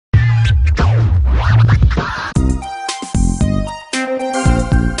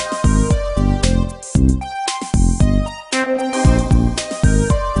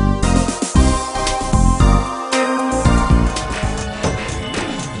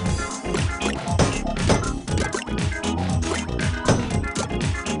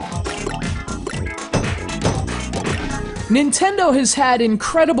Nintendo has had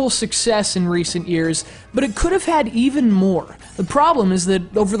incredible success in recent years, but it could have had even more. The problem is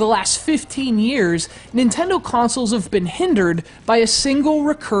that over the last 15 years, Nintendo consoles have been hindered by a single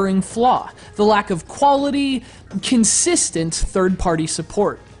recurring flaw: the lack of quality, consistent third-party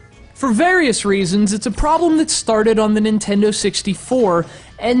support. For various reasons, it's a problem that started on the Nintendo 64,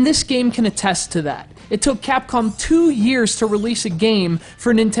 and this game can attest to that. It took Capcom 2 years to release a game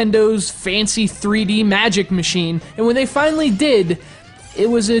for Nintendo's fancy 3D Magic Machine, and when they finally did, it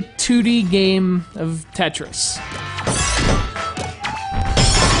was a 2D game of Tetris.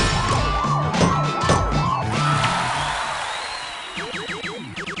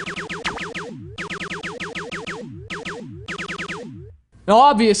 Now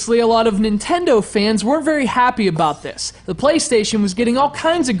obviously, a lot of Nintendo fans weren't very happy about this. The PlayStation was getting all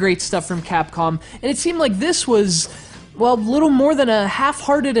kinds of great stuff from Capcom, and it seemed like this was, well, little more than a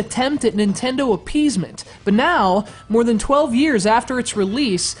half-hearted attempt at Nintendo appeasement. But now, more than 12 years after its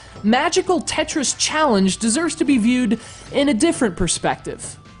release, Magical Tetris Challenge deserves to be viewed in a different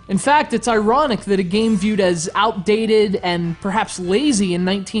perspective. In fact, it's ironic that a game viewed as outdated and perhaps lazy in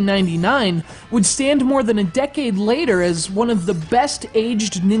 1999 would stand more than a decade later as one of the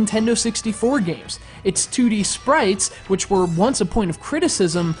best-aged Nintendo 64 games. Its 2D sprites, which were once a point of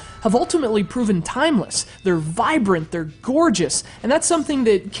criticism, have ultimately proven timeless. They're vibrant, they're gorgeous, and that's something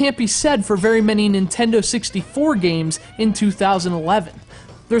that can't be said for very many Nintendo 64 games in 2011.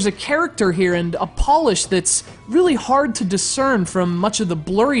 There's a character here and a polish that's really hard to discern from much of the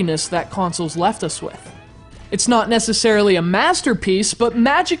blurriness that console's left us with. It's not necessarily a masterpiece, but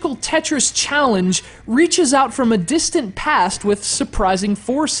Magical Tetris Challenge reaches out from a distant past with surprising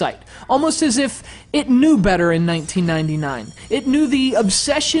foresight, almost as if it knew better in 1999. It knew the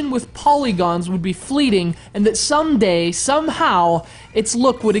obsession with polygons would be fleeting, and that someday, somehow, its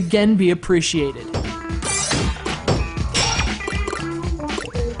look would again be appreciated.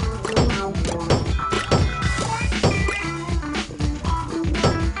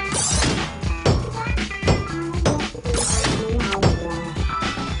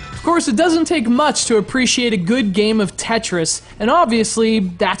 Of course, it doesn't take much to appreciate a good game of Tetris, and obviously,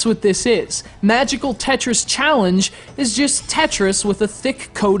 that's what this is. Magical Tetris Challenge is just Tetris with a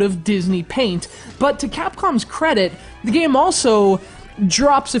thick coat of Disney paint, but to Capcom's credit, the game also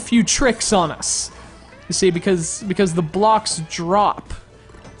drops a few tricks on us. You see, because the blocks drop.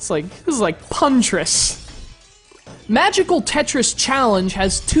 This is like Puntris. Magical Tetris Challenge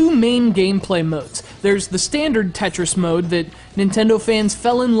has two main gameplay modes. There's the standard Tetris mode that Nintendo fans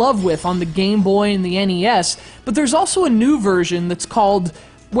fell in love with on the Game Boy and the NES, but there's also a new version that's called,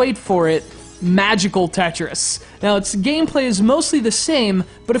 wait for it, Magical Tetris. Now, its gameplay is mostly the same,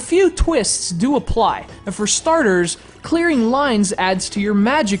 but a few twists do apply. And for starters, clearing lines adds to your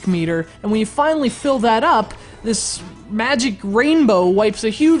magic meter, and when you finally fill that up, this magic rainbow wipes a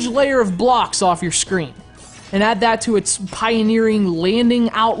huge layer of blocks off your screen. And add that to its pioneering landing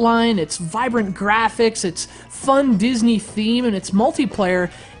outline, its vibrant graphics, its fun Disney theme, and its multiplayer,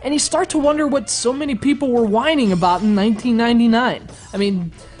 and you start to wonder what so many people were whining about in 1999. I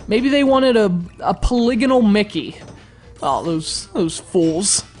mean, maybe they wanted a polygonal Mickey. Oh, those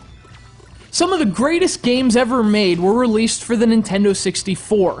fools. Some of the greatest games ever made were released for the Nintendo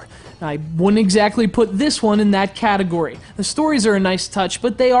 64. I wouldn't exactly put this one in that category. The stories are a nice touch,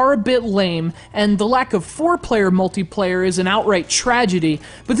 but they are a bit lame, and the lack of 4-player multiplayer is an outright tragedy,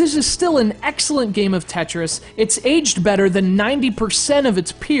 but this is still an excellent game of Tetris. It's aged better than 90% of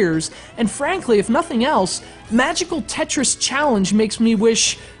its peers, and frankly, if nothing else, Magical Tetris Challenge makes me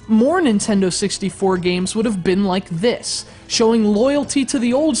wish more Nintendo 64 games would have been like this, showing loyalty to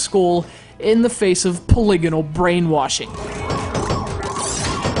the old school in the face of polygonal brainwashing.